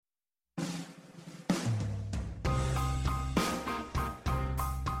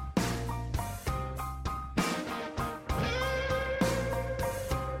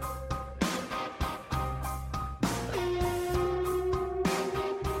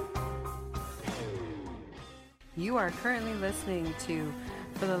You are currently listening to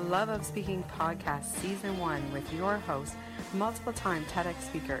For the Love of Speaking podcast, Season 1, with your host, multiple-time TEDx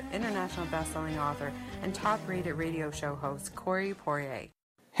speaker, international best-selling author, and top-rated radio show host, Corey Poirier.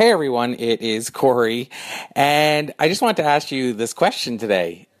 Hey everyone, it is Corey, and I just want to ask you this question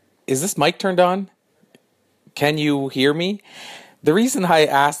today. Is this mic turned on? Can you hear me? The reason I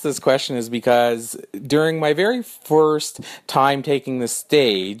asked this question is because during my very first time taking the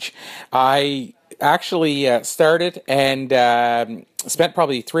stage, I actually started and spent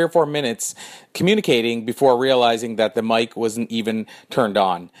probably 3 or 4 minutes communicating before realizing that the mic wasn't even turned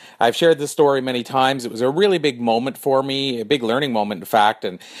on. I've shared this story many times. It was a really big moment for me, a big learning moment, in fact,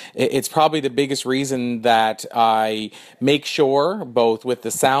 and it's probably the biggest reason that I make sure, both with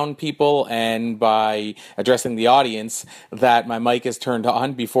the sound people and by addressing the audience, that my mic is turned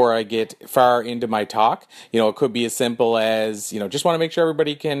on before I get far into my talk. You know, it could be as simple as, just want to make sure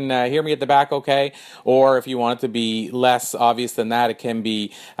everybody can hear me at the back okay, or if you want it to be less obvious than that, it can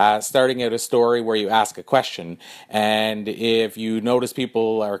be starting out a story where you ask a question, and if you notice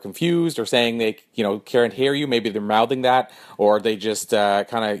people are confused or saying they can't hear you, maybe they're mouthing that, or they just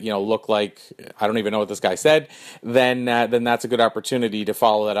look like I don't even know what this guy said, then that's a good opportunity to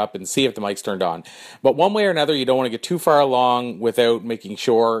follow that up and see if the mic's turned on. But one way or another, you don't want to get too far along without making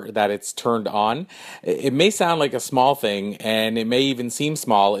sure that it's turned on. It may sound like a small thing, and it may even seem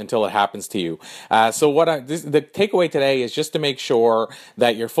small until it happens to you. So the takeaway today is just to make sure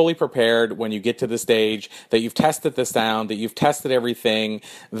that you're fully prepared when you get to the stage, that you've tested the sound, that you've tested everything,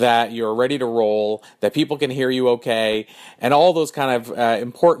 that you're ready to roll, that people can hear you okay, and all those kind of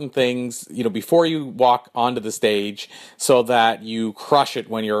important things, before you walk onto the stage, so that you crush it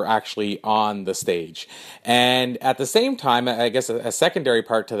when you're actually on the stage. And at the same time, I guess a secondary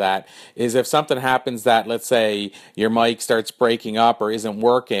part to that is if something happens that, let's say, your mic starts breaking up or isn't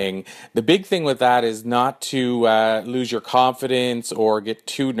working, the big thing with that is not to lose your confidence or get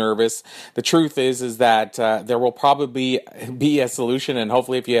too nervous. The truth is that there will probably be a solution, and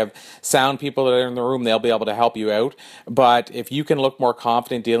hopefully if you have sound people that are in the room, they'll be able to help you out. But if you can look more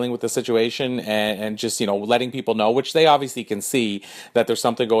confident dealing with the situation and just, letting people know, which they obviously can see, that there's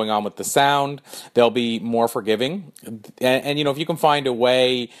something going on with the sound, they'll be more forgiving. And if you can find a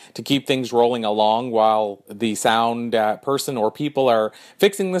way to keep things rolling along while the sound person or people are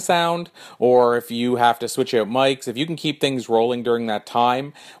fixing the sound, or if you have to switch out mics, if you can keep things rolling during that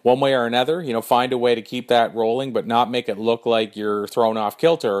time, one way or another, find a way to keep that rolling, but not make it look like you're thrown off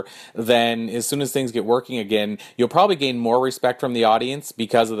kilter, then as soon as things get working again, you'll probably gain more respect from the audience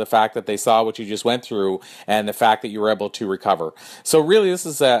because of the fact that they saw what you just went through and the fact that you were able to recover. So really, this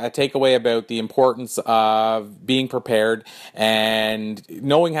is a takeaway about the importance of being prepared and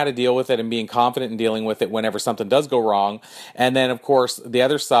knowing how to deal with it and being confident in dealing with it whenever something does go wrong. And then, of course, the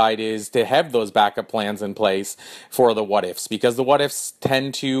other side is to have those backup plans in place for the what-ifs, because the what-ifs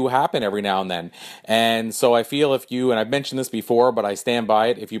tend to happen every now and then. And so I feel if you, and I've mentioned this before, but I stand by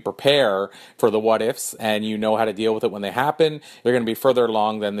it, if you prepare for the what-ifs and you know how to deal with it when they happen, you're going to be further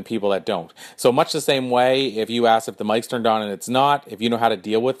along than the people that don't. So much the same way, if you ask if the mic's turned on and it's not, if you know how to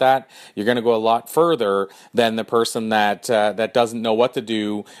deal with that, you're going to go a lot further than the person that doesn't know what to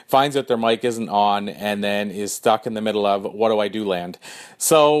do, finds out their mic isn't on, and then is stuck in the middle of what do I do land.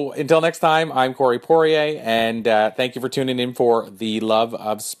 So until next time, I'm Corey Poirier, and thank you for tuning in for The Love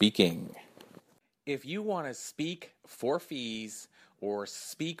of Speaking. If you want to speak for fees, or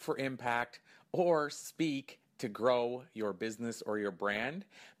speak for impact, or speak to grow your business or your brand,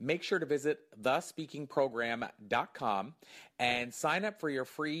 make sure to visit thespeakingprogram.com and sign up for your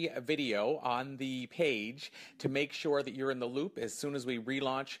free video on the page to make sure that you're in the loop as soon as we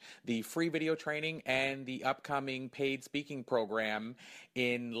relaunch the free video training and the upcoming paid speaking program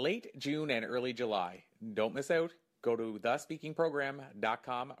in late June and early July. Don't miss out. Go to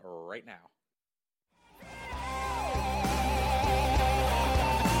thespeakingprogram.com right now.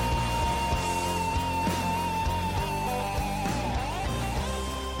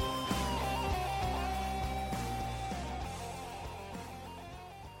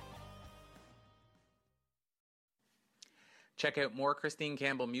 Check out more Christine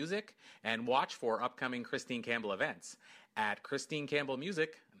Campbell music and watch for upcoming Christine Campbell events at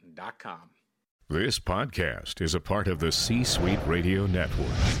ChristineCampbellMusic.com. This podcast is a part of the C-Suite Radio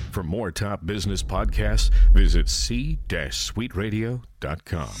Network. For more top business podcasts, visit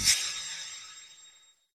c-suiteradio.com.